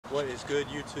What is good,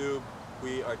 YouTube?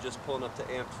 We are just pulling up to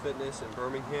Amped Fitness in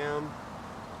Birmingham.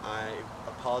 I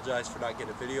apologize for not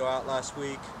getting a video out last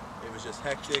week. It was just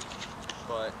hectic,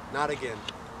 but not again.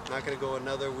 Not gonna go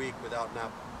another week without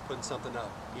not putting something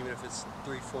up, even if it's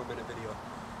 3-4 minute video.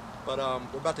 But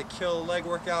we're about to kill a leg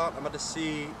workout. I'm about to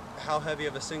see how heavy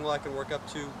of a single I can work up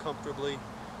to comfortably.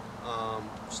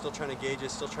 Still trying to gauge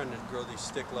it, still trying to grow these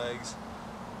stick legs.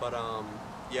 But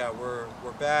yeah, we're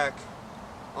back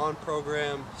on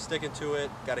program, sticking to it.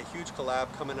 Got a huge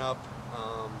collab coming up.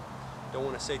 Don't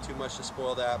want to say too much to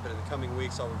spoil that, but in the coming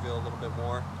weeks I'll reveal a little bit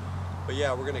more. But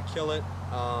yeah, we're gonna kill it.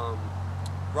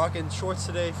 Rocking shorts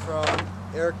today from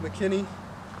Eric McKinney.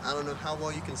 I don't know how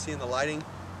well you can see in the lighting.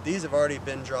 These have already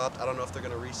been dropped. I don't know if they're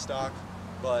gonna restock,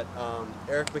 but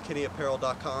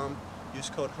ericmckinneyapparel.com. Use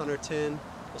code HUNTER10.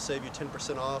 Will save you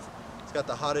 10% off. He's got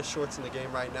the hottest shorts in the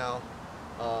game right now.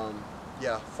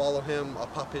 Yeah, follow him. I'll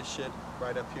pop his shit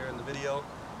right up here in the video.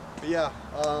 But yeah,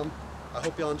 I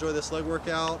hope y'all enjoy this leg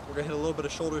workout. We're gonna hit a little bit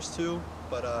of shoulders too,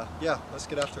 but yeah, let's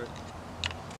get after it.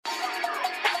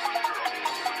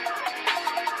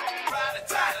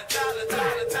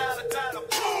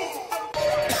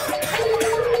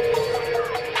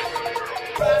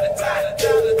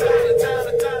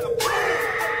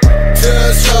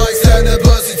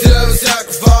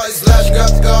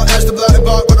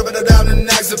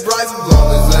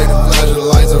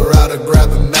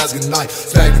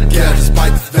 Smack the cat,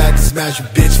 despite the fact to smash your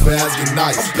bitch for asking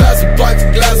nice. I'm passing pipes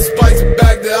and glasses, spikes and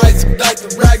back the ice, ignite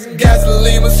the rags and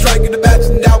gasoline. We're striking the match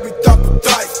and now we thump the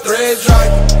dice. Threads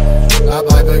right, I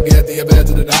might forget the event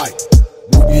of the night.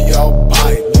 Boogie your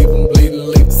bite, leave them bleeding,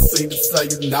 leave the scene to say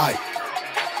goodnight.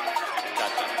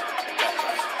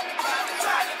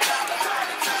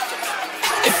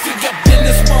 If you got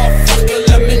business, motherfucker,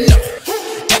 let me know.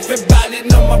 Everybody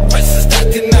know my price is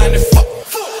 1994.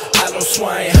 I don't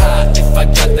swing high if I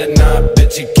got that 9,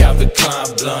 bitch, you Calvin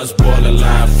Klein blunts,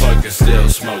 borderline, fucking still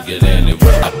smoke it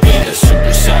anyway. I be a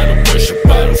suicidal worship,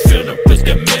 I don't feel the risk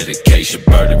of medication.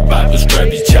 Burning Bibles, grab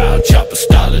your child, chopper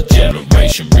style of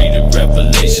generation. Reading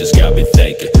Revelations, got me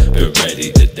thinking, been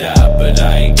ready to die, but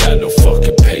I ain't got no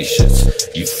fucking patience,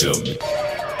 you feel me?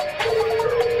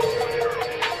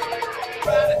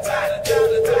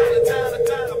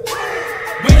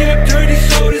 When you have dirty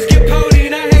shoulders, get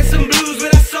potent. I had some blues,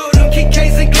 but I sold them. Kick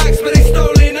K's and Glocks, but they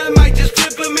stolen. I might just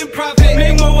flip them in profit.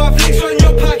 Make more flicks on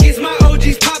your pockets. My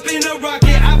OG's popping a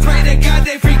rocket. I pray to God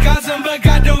they freak out some, but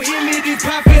God don't hear me. These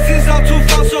prophets is all too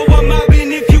false, so I'm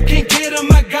mobbing. If you can't get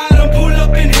them, I got them. Pull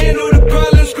up and handle the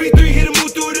problem. Scream 3, hit them,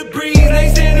 move through the breeze. They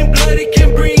standing blood, it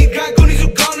can breathe. Got goonies who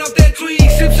gone off that tweet.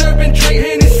 Sip, serpent, Drake,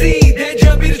 Hennessy. That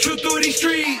jump be the truth through these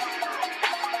streets.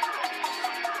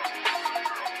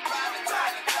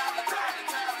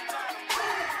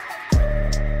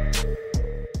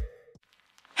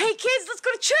 Hey kids, let's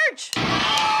go to church!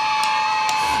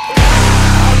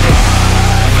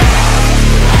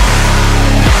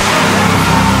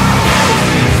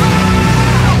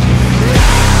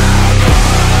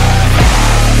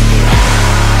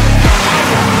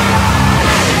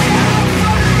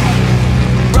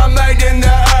 I'm making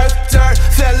the earth turn,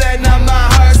 filling up my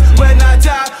hearse. When I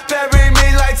die, bury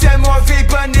me like 10 more feet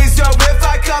beneath. So if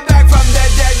I come back from the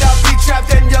dead, I'll be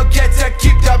trapped and you'll get to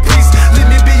keep the peace. Leave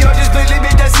me be or just leave me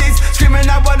deceased. Screaming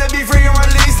I wanna be free and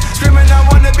released. Screaming I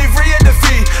wanna be free and defeat.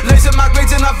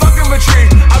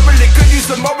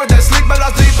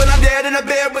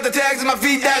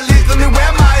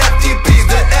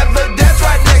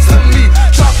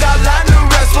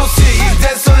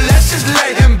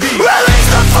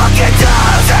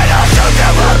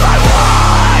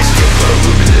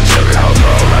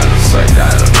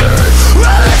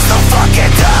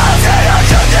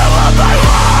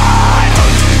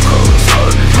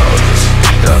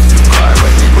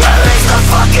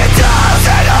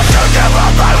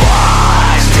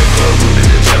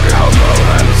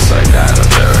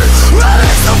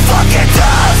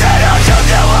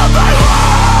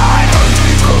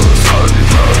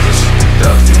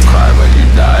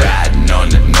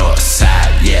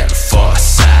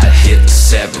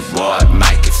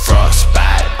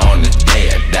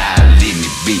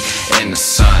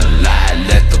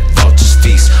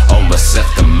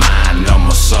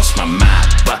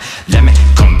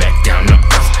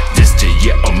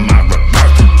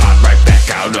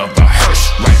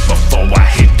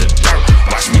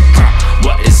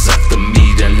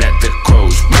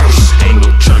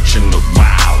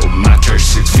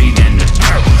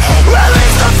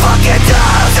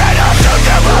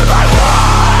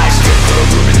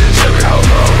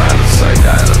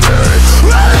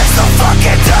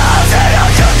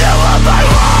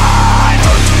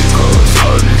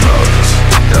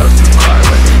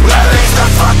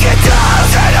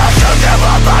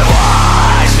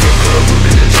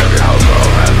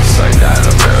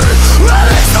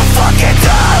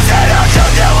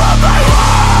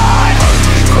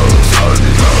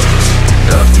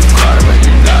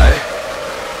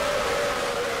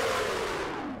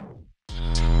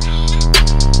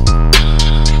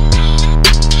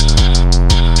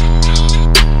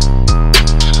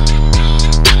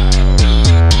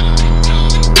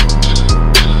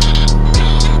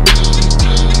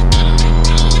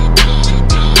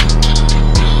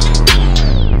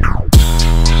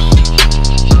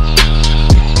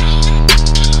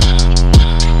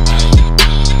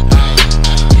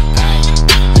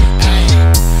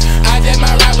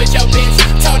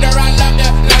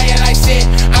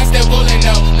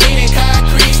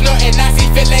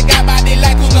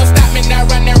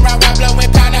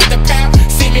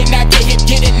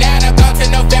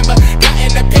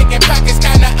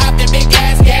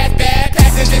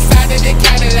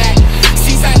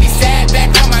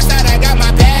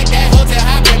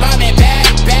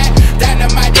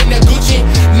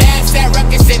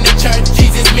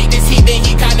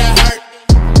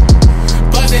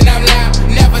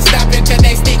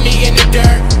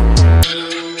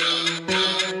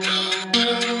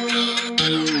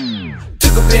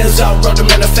 So wrote a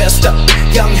manifesto.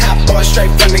 Young hot boy straight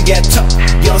from the ghetto.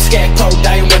 Young scarecrow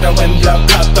dying with a wind blow.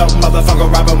 Cutthroat motherfucker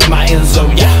robbing with my Enzo,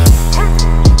 yeah.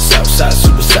 Southside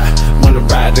suicide. Wanna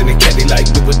ride in a caddy like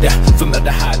do or die. From the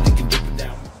high, you can dip it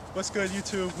down. What's good,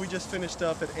 YouTube? We just finished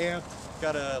up at Amped.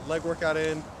 Got a leg workout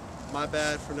in. My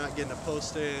bad for not getting a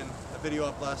post in, a video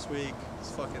up last week.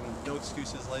 It's fucking no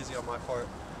excuses, lazy on my part.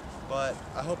 But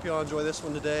I hope y'all enjoy this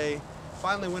one today.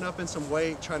 Finally went up in some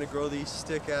weight, trying to grow these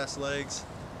stick-ass legs.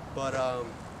 But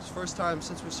it's the first time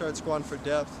since we started squatting for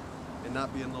depth and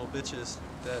not being little bitches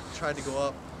that tried to go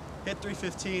up. Hit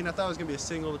 315. I thought it was gonna be a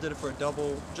single, did it for a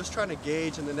double. Just trying to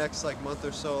gauge in the next like month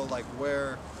or so, like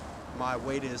where my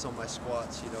weight is on my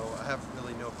squats. You know, I have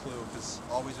really no clue because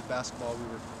always with basketball we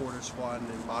were quarter squatting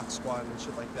and box squatting and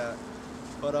shit like that.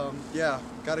 But yeah,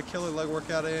 got a killer leg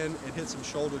workout in and hit some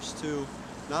shoulders too.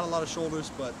 Not a lot of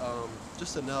shoulders, but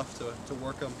just enough to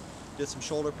work them. Did some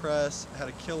shoulder press, had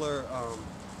a killer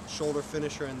shoulder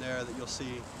finisher in there that you'll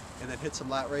see, and then hit some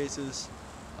lat raises.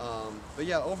 But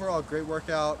yeah, overall great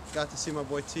workout. Got to see my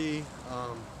boy T.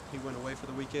 He went away for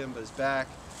the weekend, but is back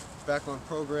on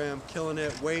program, killing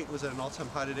it. Weight was at an all-time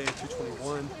high today,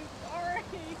 221. Sorry.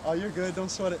 Oh, you're good.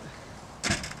 Don't sweat it.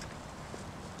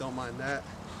 Don't mind that.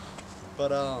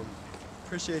 But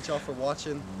appreciate y'all for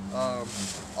watching.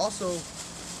 Also,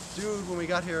 dude, when we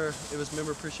got here, it was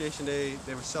Member Appreciation Day.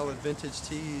 They were selling vintage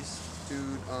tees.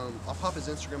 Dude, I'll pop his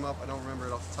Instagram up. I don't remember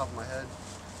it off the top of my head.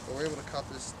 But we're able to cop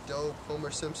this dope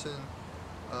Homer Simpson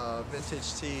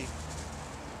vintage tee.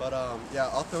 But yeah,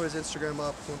 I'll throw his Instagram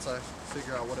up once I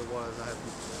figure out what it was. I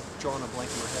haven't drawn a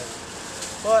blank in my head.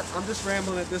 But I'm just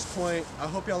rambling at this point. I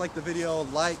hope y'all like the video.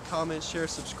 Like, comment, share,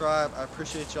 subscribe. I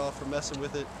appreciate y'all for messing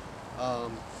with it.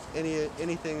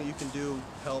 Anything that you can do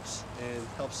helps and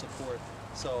helps support.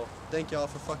 So thank y'all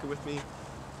for fucking with me.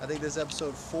 I think this is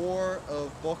episode 4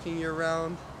 of Bulking Year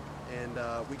Round, and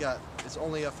it's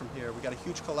only up from here. We got a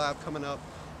huge collab coming up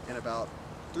in about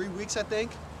 3 weeks, I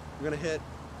think. We're gonna hit.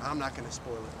 I'm not gonna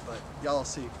spoil it, but y'all will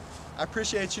see. I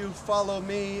appreciate you. Follow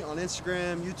me on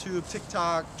Instagram, YouTube,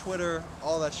 TikTok, Twitter,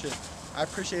 all that shit. I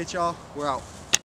appreciate y'all. We're out.